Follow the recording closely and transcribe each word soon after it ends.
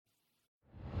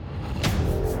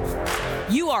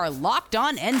You are Locked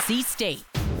On NC State,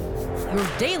 your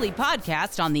daily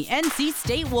podcast on the NC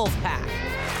State Wolfpack,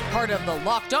 part of the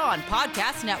Locked On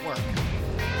Podcast Network,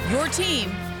 your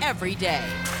team every day.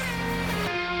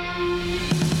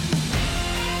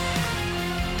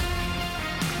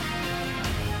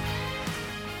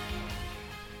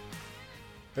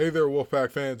 Hey there,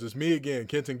 Wolfpack fans. It's me again,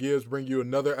 Kenton Gibbs, bringing you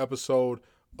another episode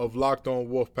of Locked On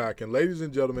Wolfpack. And ladies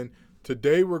and gentlemen,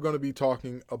 today we're going to be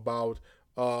talking about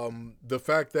the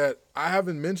fact that I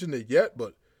haven't mentioned it yet,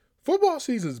 but football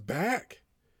season's back.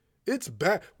 It's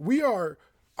back.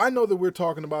 I know that we're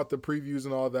talking about the previews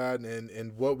and all that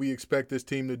and what we expect this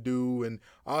team to do. And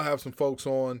I'll have some folks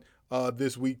on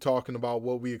this week talking about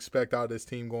what we expect out of this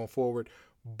team going forward.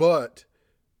 But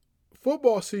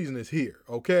football season is here,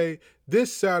 okay?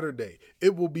 This Saturday,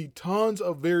 it will be tons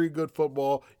of very good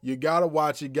football. You got to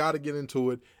watch it, got to get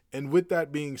into it. And with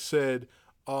that being said,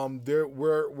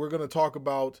 we're going to talk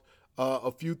about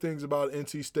a few things about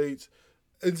NC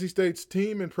State's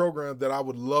team and program that I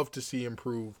would love to see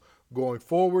improve going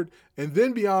forward. And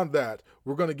then beyond that,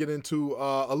 we're going to get into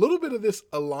a little bit of this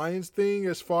alliance thing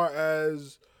as far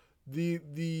as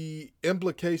the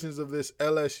implications of this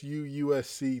LSU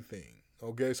USC thing.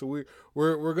 Okay, so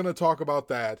we're going to talk about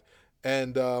that.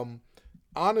 And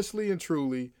honestly and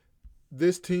truly,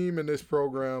 this team and this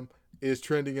program is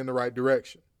trending in the right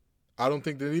direction. I don't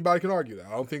think that anybody can argue that.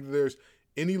 I don't think that there's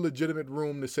any legitimate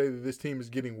room to say that this team is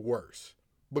getting worse,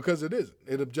 because it isn't.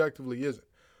 It objectively isn't.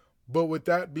 But with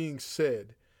that being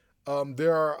said,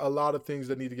 there are a lot of things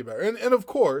that need to get better. And of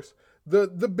course, the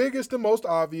biggest and most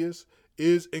obvious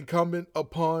is incumbent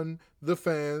upon the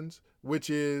fans,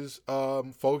 which is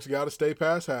folks got to stay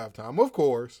past halftime. Of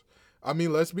course. I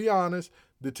mean, let's be honest.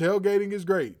 The tailgating is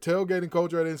great. Tailgating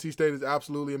culture at NC State is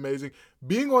absolutely amazing.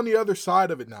 Being on the other side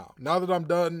of it now that I'm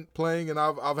done playing and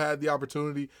I've had the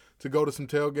opportunity to go to some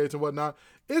tailgates and whatnot,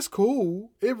 it's cool.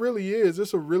 It really is.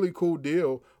 It's a really cool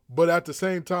deal. But at the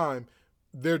same time,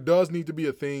 there does need to be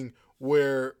a thing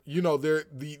where,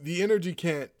 the energy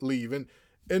can't leave.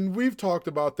 And we've talked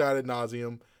about that ad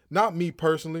nauseum. Not me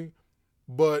personally,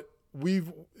 but we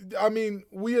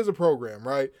as a program,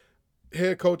 right?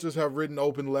 Head coaches have written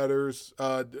open letters,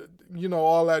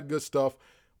 all that good stuff.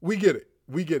 We get it.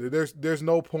 There's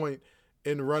no point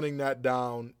in running that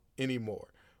down anymore.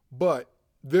 But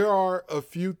there are a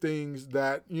few things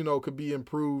that, could be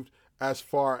improved as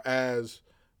far as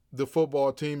the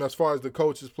football team, as far as the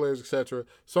coaches, players, etc.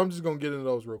 So I'm just going to get into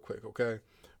those real quick, okay?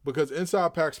 Because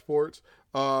Inside Pack Sports,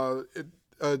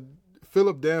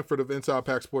 Philip Danford of Inside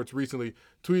Pack Sports recently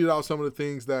tweeted out some of the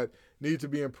things that need to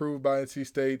be improved by NC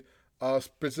State,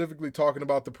 specifically talking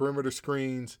about the perimeter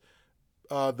screens,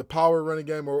 the power running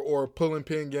game or pull and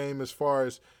pin game as far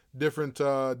as different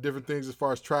things as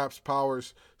far as traps,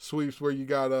 powers, sweeps where you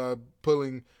got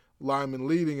pulling linemen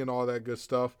leading and all that good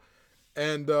stuff.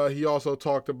 And he also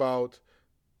talked about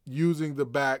using the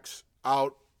backs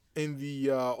out in the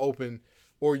open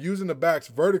or using the backs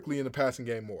vertically in the passing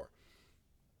game more.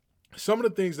 Some of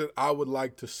the things that I would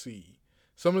like to see,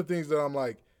 some of the things that I'm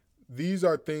like, these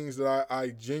are things that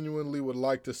I genuinely would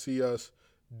like to see us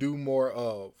do more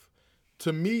of.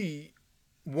 To me,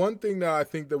 one thing that I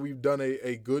think that we've done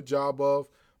a good job of,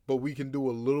 but we can do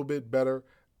a little bit better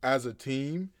as a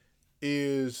team,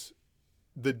 is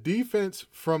the defense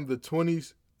from the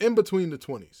 20s, in between the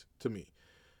 20s, to me.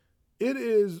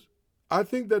 I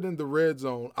think that in the red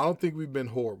zone, I don't think we've been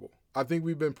horrible. I think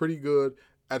we've been pretty good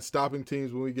at stopping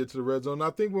teams when we get to the red zone. And I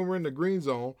think when we're in the green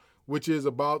zone, which is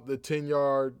about the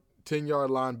 10-yard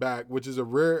line back, which is a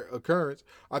rare occurrence,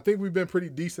 I think we've been pretty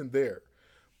decent there.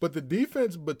 But the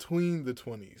defense between the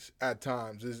 20s at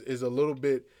times is a little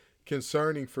bit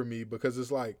concerning for me, because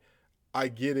it's like, I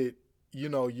get it,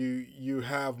 you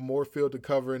have more field to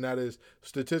cover, and that is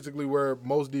statistically where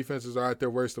most defenses are at their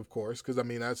worst, of course, because,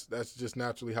 that's just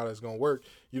naturally how that's going to work.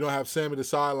 You don't have Sam at the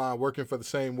sideline working for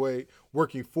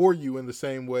you in the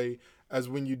same way as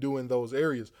when you do in those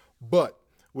areas. But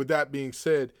with that being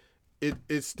said,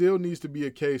 it still needs to be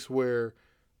a case where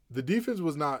the defense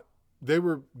they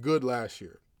were good last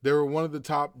year. They were one of the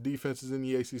top defenses in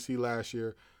the ACC last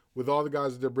year. With all the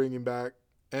guys that they're bringing back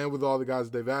and with all the guys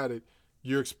that they've added,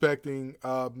 you're expecting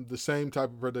the same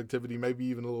type of productivity, maybe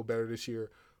even a little better this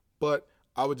year. But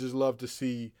I would just love to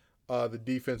see the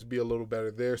defense be a little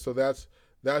better there. So that's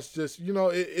just,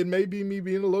 it may be me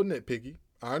being a little nitpicky.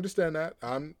 I understand that.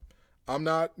 I'm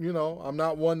not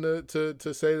one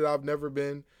to say that I've never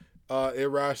been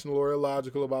irrational or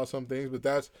illogical about some things, but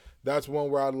that's one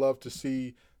where I'd love to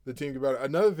see the team get better.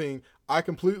 Another thing, I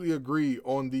completely agree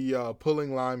on the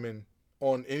pulling linemen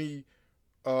on any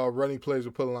running plays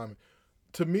with pulling linemen.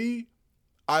 To me,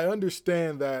 I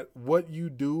understand that what you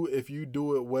do, if you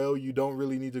do it well, you don't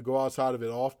really need to go outside of it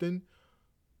often.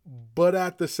 But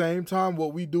at the same time,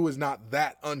 what we do is not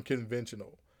that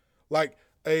unconventional. Like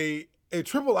a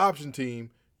triple option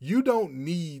team, you don't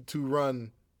need to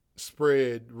run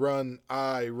spread, run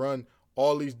I, run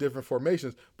all these different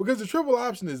formations because the triple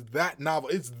option is that novel.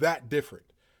 It's that different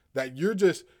that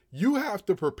you have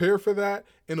to prepare for that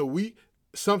in a week,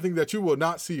 something that you will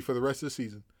not see for the rest of the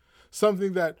season.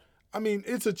 Something that, I mean,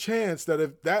 it's a chance that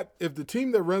if the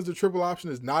team that runs the triple option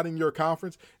is not in your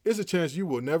conference, it's a chance you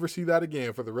will never see that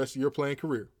again for the rest of your playing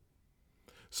career.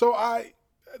 So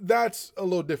that's a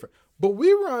little different. But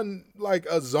we run like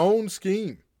a zone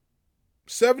scheme.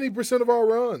 70% of our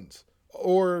runs,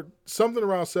 or something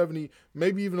around 70,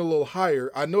 maybe even a little higher.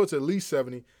 I know it's at least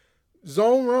 70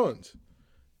 zone runs.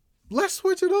 Let's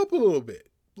switch it up a little bit.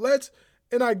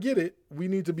 And I get it. We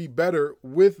need to be better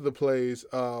with the plays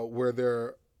where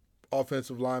they're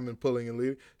offensive linemen pulling and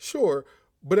leading. Sure,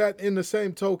 but in the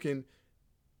same token,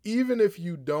 even if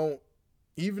you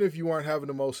aren't having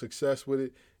the most success with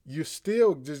it, you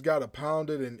still just got to pound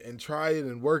it and try it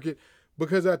and work it,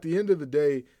 because at the end of the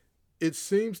day, it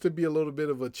seems to be a little bit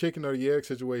of a chicken or the egg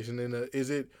situation. Is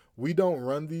it we don't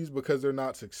run these because they're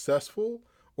not successful,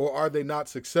 or are they not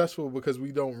successful because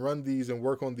we don't run these and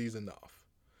work on these enough?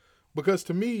 Because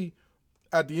to me,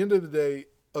 at the end of the day,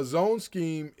 a zone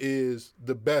scheme is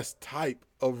the best type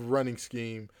of running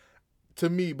scheme to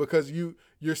me, because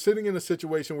you're sitting in a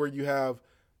situation where you have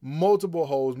multiple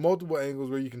holes, multiple angles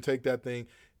where you can take that thing.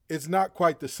 It's not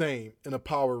quite the same in a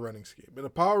power running scheme. In a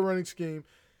power running scheme,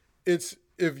 it's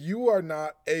if you are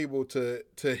not able to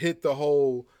hit the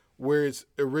hole where it's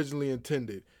originally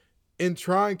intended, in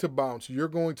trying to bounce, you're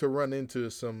going to run into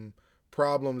some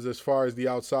problems as far as the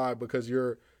outside, because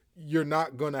you're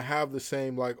not going to have the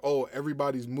same, like, oh,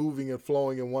 everybody's moving and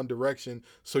flowing in one direction,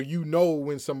 so you know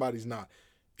when somebody's not.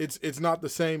 It's not the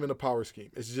same in a power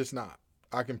scheme. It's just not.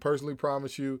 I can personally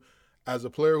promise you, as a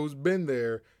player who's been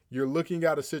there, you're looking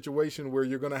at a situation where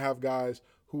you're going to have guys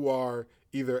who are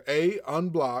either A,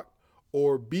 unblocked,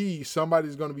 or B,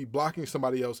 somebody's going to be blocking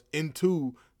somebody else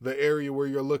into the area where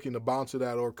you're looking to bounce it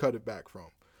at or cut it back from.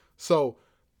 So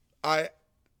I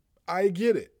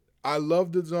get it. I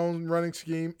love the zone running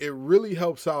scheme. It really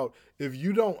helps out if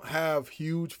you don't have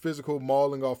huge physical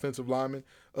mauling offensive linemen.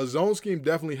 A zone scheme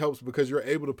definitely helps because you're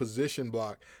able to position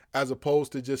block, as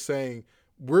opposed to just saying,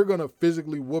 we're going to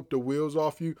physically whoop the wheels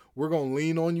off you, we're going to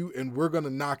lean on you, and we're going to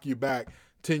knock you back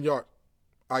 10 yards.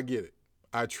 I get it.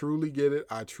 I truly get it.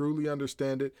 I truly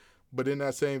understand it. But in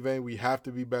that same vein, we have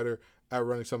to be better at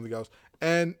running something else.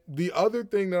 And the other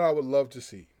thing that I would love to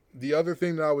see, the other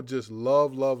thing that I would just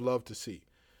love to see,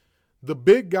 the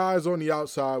big guys on the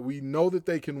outside, we know that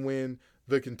they can win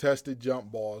the contested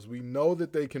jump balls. We know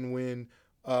that they can win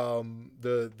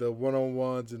the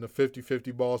one-on-ones and the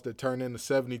 50-50 balls that turn into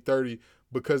 70-30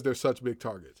 because they're such big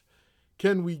targets.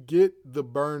 Can we get the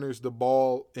burners the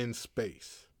ball in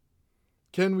space?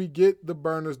 Can we get the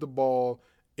burners the ball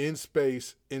in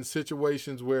space in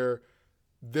situations where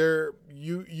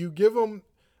you give them,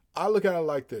 I look at it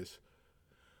like this.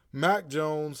 Mac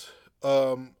Jones,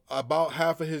 about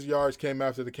half of his yards came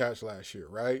after the catch last year,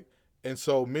 right? And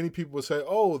so many people would say,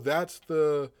 oh,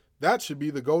 that should be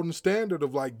the golden standard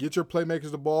of, like, get your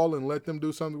playmakers the ball and let them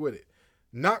do something with it.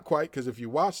 Not quite, because if you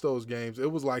watch those games,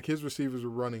 it was like his receivers were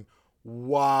running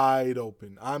wide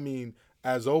open. I mean,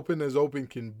 as open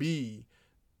can be.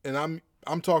 And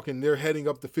I'm talking they're heading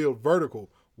up the field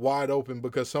vertical, wide open,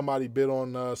 because somebody bit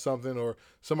on something, or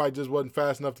somebody just wasn't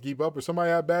fast enough to keep up, or somebody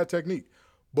had bad technique.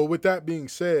 But with that being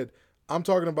said, I'm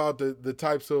talking about the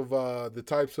types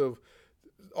of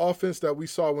offense that we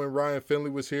saw when Ryan Finley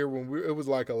was here, it was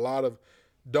like a lot of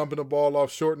dumping the ball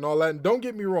off short and all that. And don't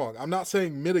get me wrong, I'm not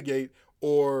saying mitigate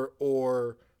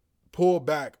or pull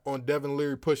back on Devin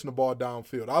Leary pushing the ball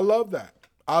downfield. I love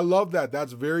that.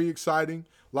 That's very exciting.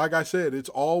 Like I said, it's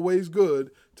always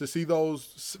good to see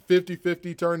those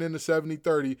 50-50 turn into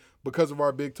 70-30 because of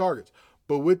our big targets.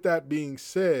 But with that being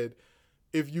said,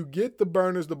 if you get the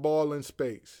burners the ball in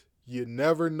space, you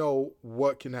never know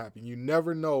what can happen. You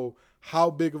never know how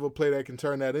big of a play that can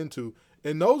turn that into.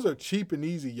 And those are cheap and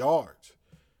easy yards.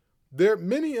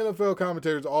 Many NFL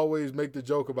commentators always make the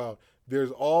joke about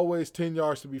there's always 10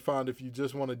 yards to be found if you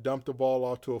just want to dump the ball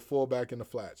off to a fullback in the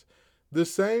flats. The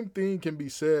same thing can be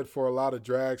said for a lot of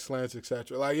drag, slants,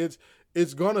 etc. Like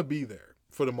it's going to be there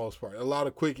for the most part. A lot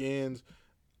of quick ends,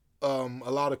 a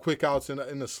lot of quick outs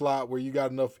in the slot where you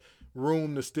got enough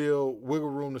wiggle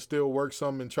room to still work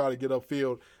something and try to get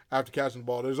upfield after catching the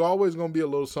ball. There's always going to be a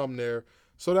little something there.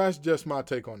 So that's just my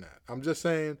take on that. I'm just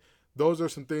saying those are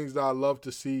some things that I love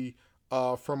to see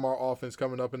from our offense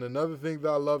coming up. And another thing that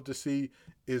I love to see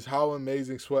is how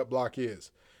amazing Sweat Block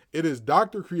is. It is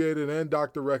doctor created and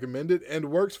doctor recommended and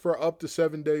works for up to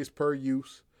 7 days per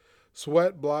use.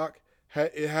 Sweat Block,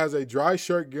 it has a dry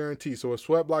shirt guarantee. So if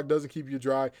Sweat Block doesn't keep you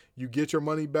dry, you get your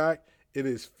money back. It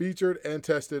is featured and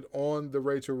tested on the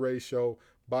Rachel Ray Show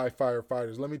by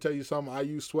firefighters. Let me tell you something. I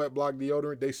use Sweat Block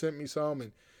deodorant. They sent me some,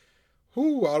 and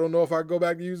I don't know if I go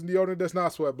back to using deodorant that's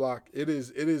not Sweat Block. It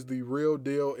is the real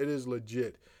deal. It is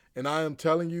legit. And I am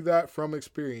telling you that from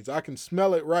experience. I can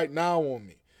smell it right now on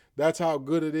me. That's how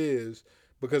good it is,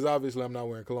 because obviously I'm not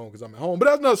wearing cologne because I'm at home. But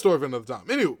that's another story for another time.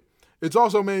 Anyway, it's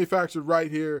also manufactured right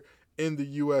here in the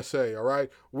USA, all right?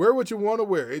 Wear what you want to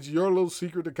wear. It's your little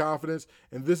secret to confidence,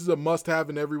 and this is a must-have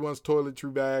in everyone's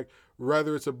toiletry bag,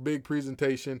 whether it's a big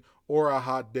presentation or a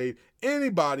hot date.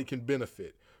 Anybody can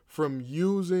benefit from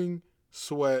using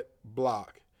Sweat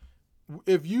Block.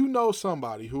 If you know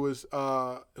somebody who is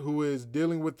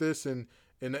dealing with this and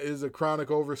is a chronic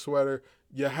oversweater,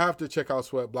 you have to check out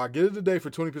Sweat Block. Get it today for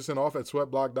 20% off at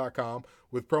sweatblock.com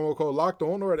with promo code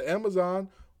LOCKEDON, or at Amazon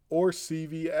or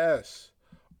CVS.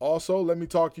 Also, let me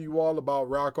talk to you all about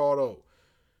Rock Auto.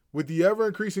 With the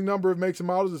ever-increasing number of makes and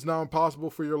models, it's now impossible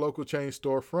for your local chain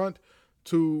storefront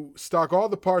to stock all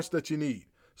the parts that you need.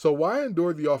 So why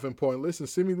endure the often pointless and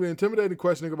seemingly intimidating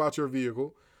questioning about your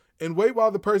vehicle and wait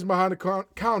while the person behind the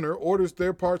counter orders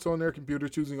their parts on their computer,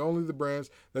 choosing only the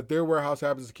brands that their warehouse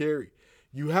happens to carry?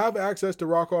 You have access to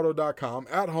rockauto.com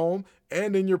at home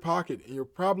and in your pocket, and you're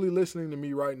probably listening to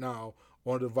me right now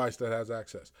on a device that has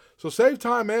access. So save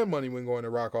time and money when going to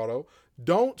Rock Auto.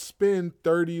 Don't spend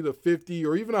 30 to 50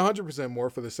 or even 100%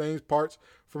 more for the same parts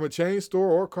from a chain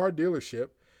store or car dealership.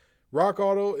 Rock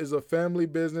Auto is a family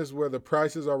business where the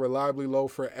prices are reliably low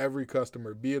for every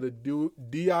customer, be it a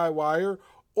DIYer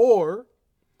or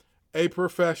a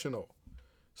professional.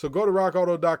 So go to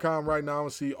rockauto.com right now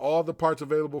and see all the parts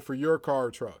available for your car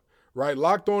or truck. Right,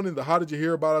 locked on in the How Did You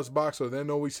Hear About Us box so they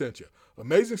know we sent you.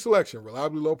 Amazing selection,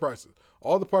 reliably low prices.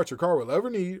 All the parts your car will ever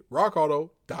need,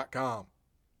 rockauto.com.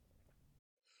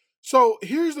 So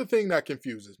here's the thing that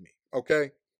confuses me,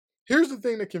 okay? Here's the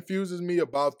thing that confuses me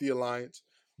about the Alliance,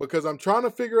 because I'm trying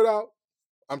to figure it out.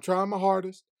 I'm trying my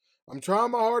hardest. I'm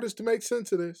trying my hardest to make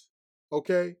sense of this,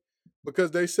 okay?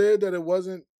 Because they said that it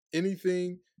wasn't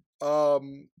anything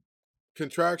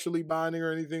contractually binding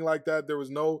or anything like that. There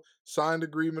was no signed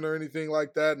agreement or anything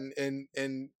like that. And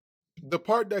the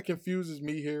part that confuses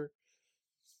me here,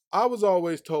 I was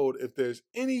always told if there's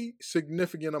any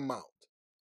significant amount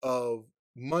of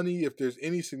money, if there's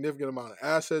any significant amount of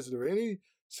assets, if there's any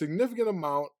significant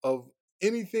amount of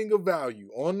anything of value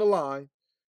on the line,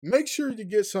 make sure you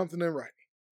get something in writing.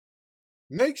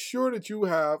 Make sure that you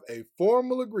have a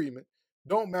formal agreement.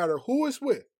 Don't matter who it's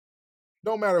with.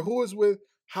 Don't matter who it's with,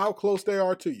 how close they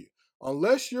are to you.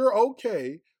 Unless you're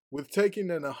okay with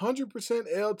taking an 100%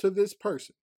 L to this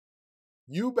person,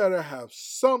 you better have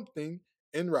something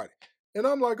in writing. And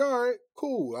I'm like, all right,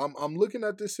 cool. I'm looking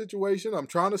at this situation. I'm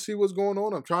trying to see what's going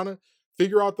on. I'm trying to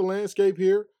figure out the landscape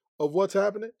here of what's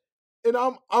happening. And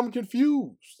I'm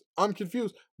confused. I'm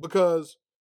confused because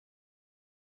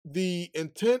the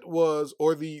intent was,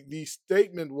 or the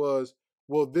statement was,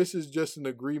 well, this is just an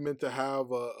agreement to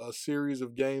have a series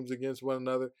of games against one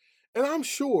another. And I'm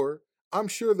sure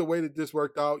the way that this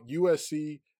worked out,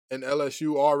 USC and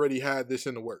LSU already had this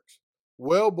in the works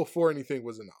well before anything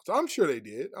was announced. I'm sure they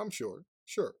did. I'm sure.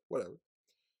 Sure, whatever.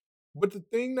 But the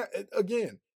thing that,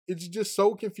 again, it's just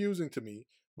so confusing to me,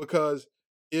 because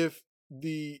if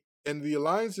the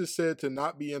Alliance is said to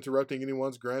not be interrupting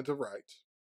anyone's grant of rights,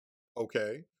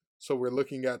 okay, so we're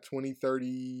looking at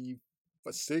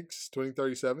 2036,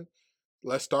 2037.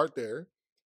 Let's start there.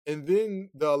 And then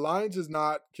the Alliance is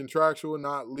not contractual,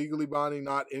 not legally binding,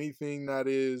 not anything that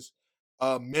is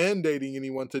mandating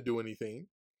anyone to do anything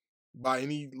by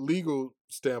any legal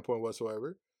standpoint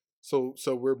whatsoever. So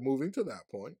we're moving to that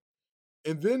point.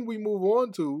 And then we move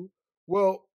on to,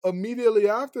 well, immediately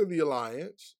after the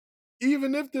Alliance,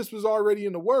 even if this was already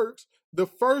in the works, the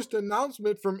first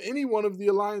announcement from any one of the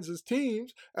Alliance's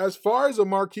teams, as far as a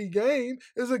marquee game,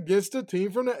 is against a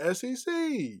team from the SEC.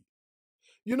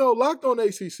 You know, Locked On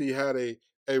ACC had a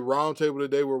roundtable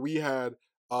today where we had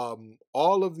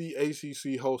all of the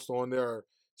ACC hosts on. There are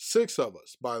 6 of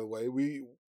us, by the way.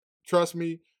 Trust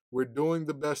me, we're doing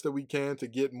the best that we can to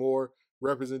get more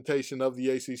representation of the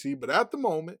ACC. But at the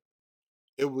moment,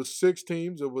 it was 6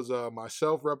 teams. It was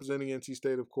myself representing NC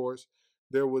State, of course.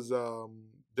 There was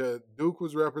the Duke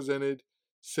was represented,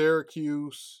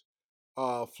 Syracuse,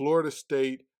 Florida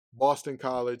State, Boston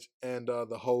College, and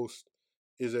the host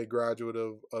is a graduate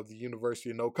of the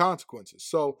University of No Consequences.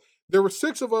 So There were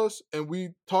 6 of us, and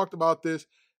we talked about this,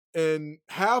 and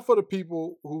half of the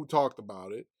people who talked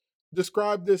about it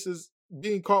described this as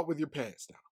being caught with your pants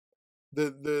down.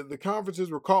 The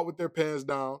conferences were caught with their pants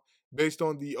down based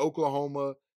on the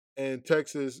Oklahoma and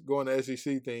Texas going to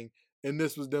SEC thing, and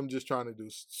this was them just trying to do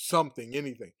something,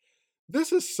 anything.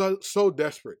 This is so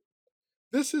desperate.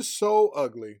 This is so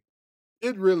ugly.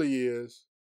 It really is.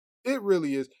 It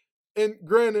really is. And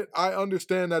granted, I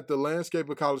understand that the landscape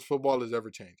of college football is ever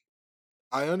changing.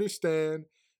 I understand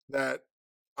that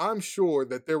I'm sure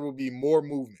that there will be more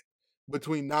movement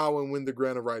between now and when the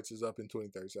grant of rights is up in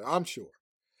 2037. I'm sure.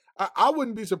 I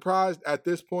wouldn't be surprised at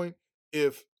this point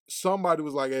if somebody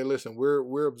was like, "Hey, listen,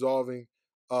 we're absolving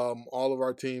all of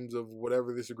our teams of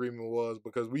whatever this agreement was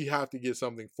because we have to get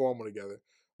something formal together."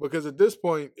 Because at this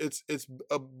point, it's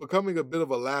becoming a bit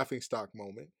of a laughingstock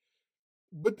moment.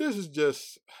 But this is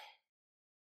just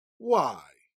why,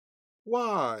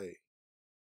 why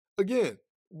again.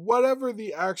 Whatever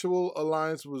the actual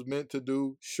alliance was meant to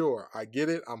do, sure, I get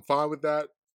it. I'm fine with that.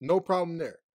 No problem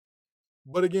there.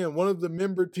 But again, one of the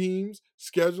member teams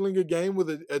scheduling a game with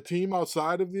a team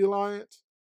outside of the alliance.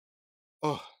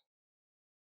 Oh,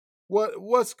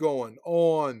 what's going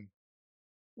on?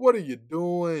 What are you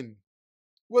doing?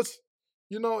 What's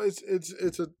it's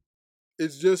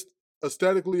just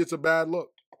aesthetically it's a bad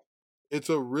look. It's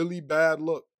a really bad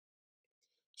look.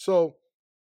 So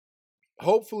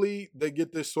hopefully they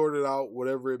get this sorted out,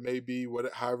 whatever it may be,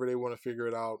 however they want to figure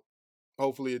it out.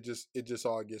 Hopefully it just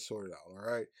all gets sorted out. All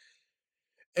right.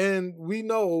 And we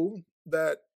know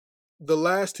that the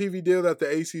last TV deal that the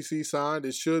ACC signed,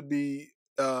 it should be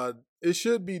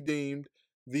deemed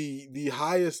the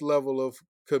highest level of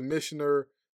commissioner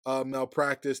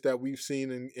malpractice that we've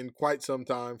seen in quite some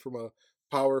time from a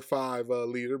Power 5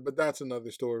 leader. But that's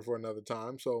another story for another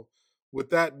time. So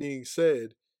with that being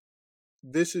said,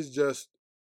 this is just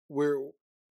where.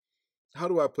 How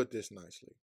do I put this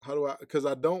nicely? Because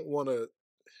I don't want to.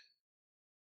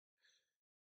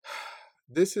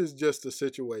 This is just a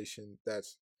situation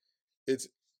it's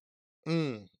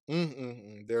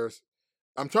there's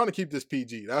I'm trying to keep this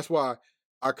PG. That's why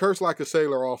I curse like a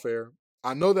sailor off air.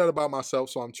 I know that about myself,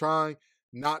 so I'm trying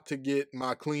not to get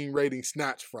my clean rating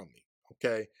snatched from me.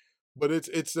 Okay, but it's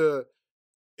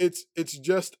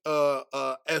just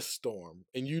a S storm,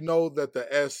 and you know that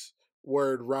the S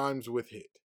word rhymes with hit,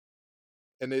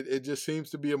 and it just seems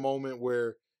to be a moment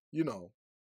where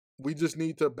we just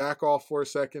need to back off for a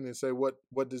second and say what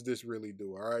does this really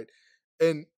do? All right,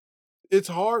 and it's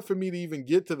hard for me to even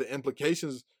get to the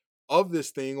implications of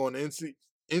this thing on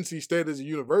NC State as a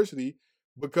university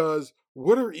because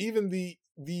what are even the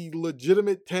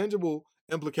legitimate tangible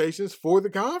implications for the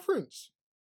conference?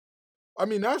 I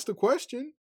mean, that's the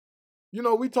question.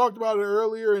 We talked about it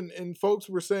earlier and folks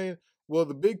were saying, well,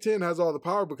 the Big Ten has all the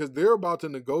power because they're about to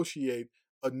negotiate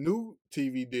a new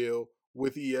TV deal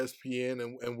with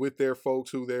ESPN and with their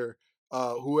folks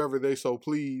whoever they so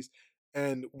please.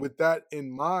 And with that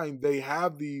in mind, they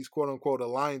have these quote unquote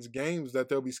alliance games that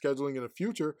they'll be scheduling in the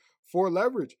future for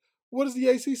leverage. What does the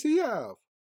ACC have?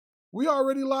 We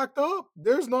already locked up.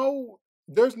 There's no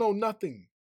nothing.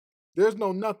 There's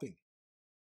no nothing.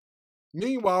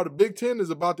 Meanwhile, the Big Ten is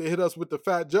about to hit us with the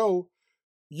Fat Joe.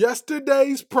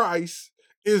 Yesterday's price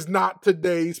is not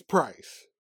today's price.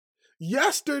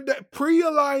 Yesterday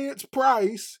pre-alliance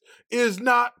price is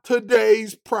not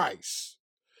today's price.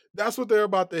 That's what they're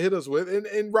about to hit us with,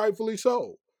 and rightfully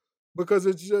so, because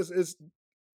it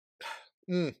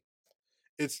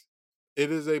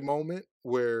is a moment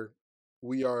where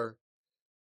we are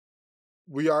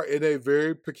in a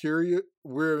very peculiar.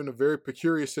 We're in a very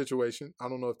peculiar situation. I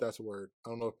don't know if that's a word.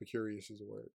 I don't know if precarious is a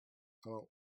word. I don't.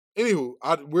 Anywho,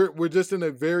 we're just in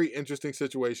a very interesting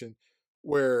situation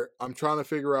where I'm trying to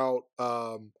figure out.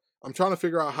 I'm trying to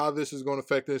figure out how this is going to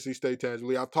affect NC State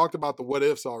tangibly. I've talked about the what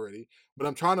ifs already, but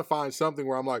I'm trying to find something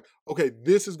where I'm like, okay,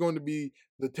 this is going to be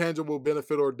the tangible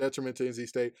benefit or detriment to NC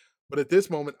State. But at this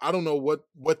moment, I don't know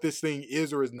what this thing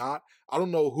is or is not. I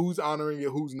don't know who's honoring it,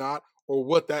 who's not, or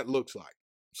what that looks like.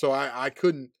 So I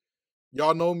couldn't.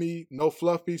 Y'all know me, no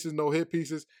fluff pieces, no hit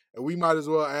pieces, and we might as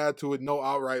well add to it no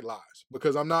outright lies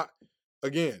because I'm not.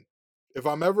 Again, if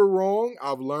I'm ever wrong,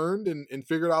 I've learned and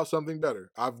figured out something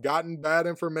better. I've gotten bad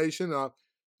information.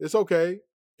 It's okay.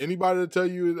 Anybody to tell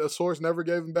you a source never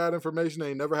gave them bad information, they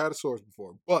ain't never had a source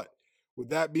before. But with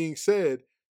that being said,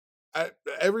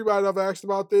 everybody I've asked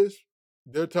about this,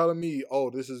 they're telling me, oh,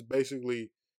 this is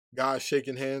basically guys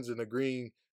shaking hands and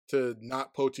agreeing to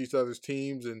not poach each other's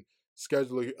teams and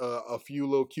schedule a few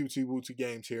little cutesy-wootsy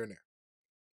games here and there.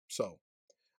 So,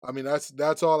 I mean,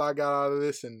 that's all I got out of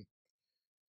this, and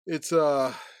it's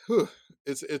a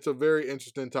very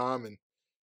interesting time, and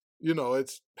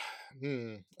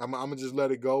I'm gonna just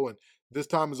let it go. And this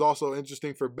time is also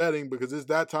interesting for betting because it's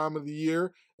that time of the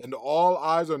year, and all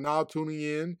eyes are now tuning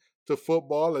in to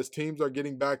football as teams are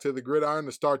getting back to the gridiron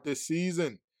to start this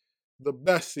season, the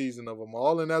best season of them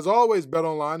all. And as always,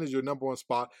 BetOnline is your number one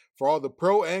spot for all the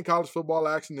pro and college football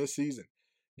action this season.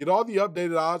 Get all the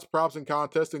updated odds, props, and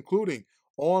contests, including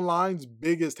online's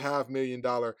biggest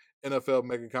 $500,000 NFL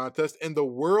mega contest and the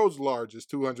world's largest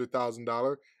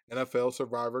 $200,000 NFL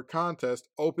Survivor contest,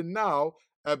 open now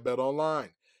at BetOnline.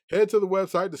 Head to the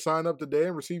website to sign up today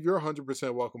and receive your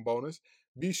 100% welcome bonus.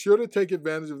 Be sure to take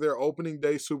advantage of their opening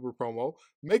day super promo.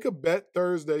 Make a bet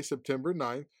Thursday, September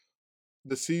 9th,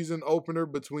 the season opener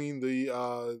between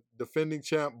the defending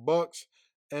champ Bucks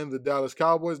and the Dallas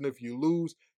Cowboys. And if you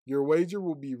lose, your wager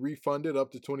will be refunded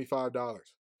up to $25.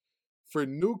 For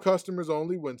new customers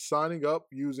only when signing up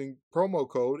using promo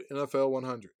code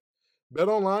NFL100.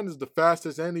 BetOnline is the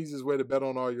fastest and easiest way to bet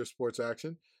on all your sports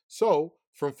action. So,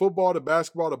 from football to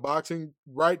basketball to boxing,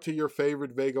 right to your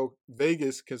favorite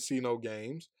Vegas casino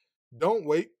games. Don't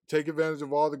wait. Take advantage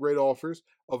of all the great offers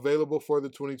available for the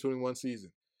 2021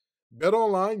 season.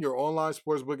 BetOnline, your online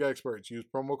sportsbook experts. Use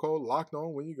promo code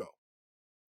LOCKEDON when you go.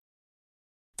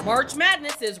 March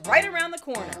Madness is right around the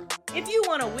corner. If you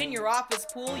want to win your office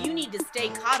pool, you need to stay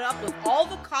caught up with all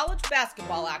the college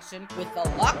basketball action with the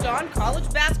Locked On College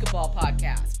Basketball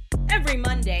Podcast. Every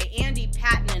Monday, Andy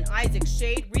Patton and Isaac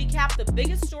Shade recap the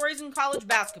biggest stories in college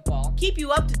basketball, keep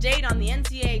you up to date on the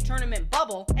NCAA tournament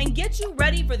bubble, and get you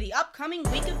ready for the upcoming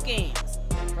week of games.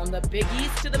 From the Big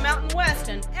East to the Mountain West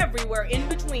and everywhere in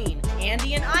between,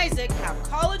 Andy and Isaac have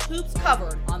college hoops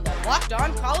covered on the Locked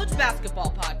On College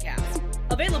Basketball Podcast.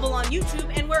 Available on YouTube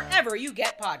and wherever you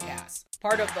get podcasts.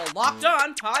 Part of the Locked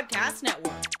On Podcast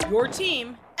Network. Your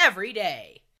team every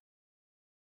day.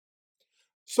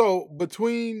 So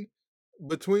between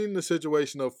the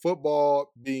situation of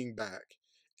football being back,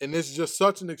 and it's just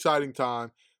such an exciting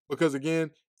time because,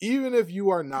 again, even if you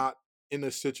are not in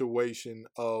a situation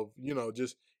of,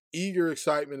 just eager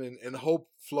excitement and hope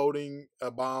floating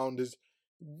abound,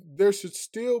 there should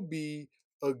still be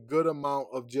a good amount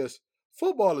of just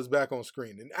football is back on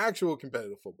screen and actual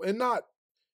competitive football, and not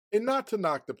to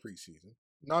knock the preseason,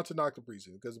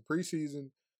 because the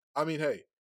preseason, I mean, hey,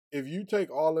 if you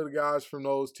take all of the guys from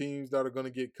those teams that are going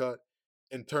to get cut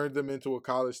and turn them into a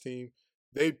college team,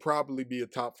 they'd probably be a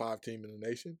top 5 team in the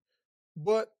nation.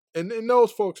 But and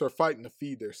those folks are fighting to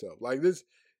feed themselves. Like this,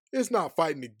 it's not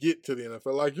fighting to get to the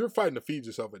NFL. Like you're fighting to feed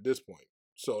yourself at this point.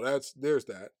 So there's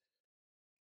that.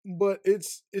 But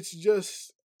it's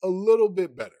just a little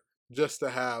bit better just to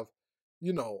have,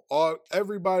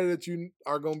 everybody that you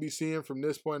are going to be seeing from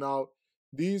this point out.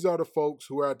 These are the folks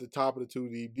who are at the top of the 2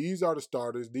 deep. These are the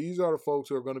starters. These are the folks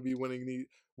who are going to be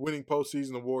winning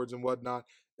postseason awards and whatnot.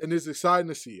 And it's exciting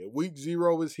to see it. Week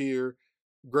 0 is here.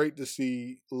 Great to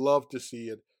see. Love to see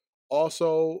it.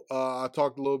 Also, I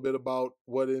talked a little bit about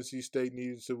what NC State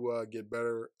needs to get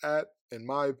better at, in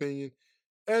my opinion,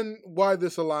 and why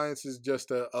this alliance is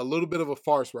just a little bit of a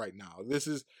farce right now. This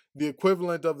is the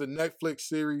equivalent of the Netflix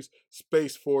series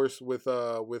Space Force with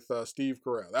Steve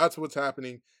Carell. That's what's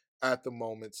happening at the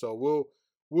moment. So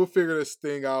we'll figure this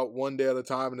thing out one day at a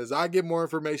time. And as I get more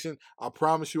information, I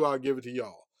promise you I'll give it to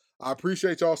y'all. I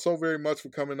appreciate y'all so very much for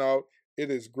coming out. It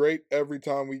is great every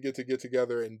time we get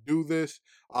together and do this.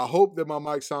 I hope that my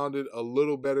mic sounded a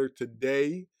little better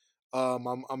today.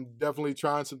 I'm definitely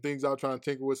trying some things out, trying to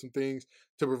tinker with some things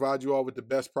to provide you all with the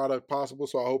best product possible.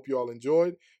 So I hope you all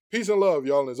enjoyed. Peace and love,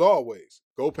 y'all. And as always,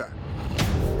 go Pack.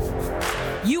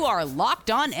 You are Locked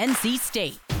On NC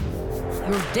State,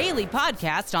 your daily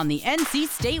podcast on the NC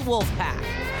State Wolfpack,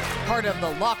 part of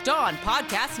the Locked On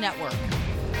Podcast Network.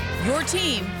 Your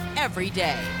team every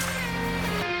day.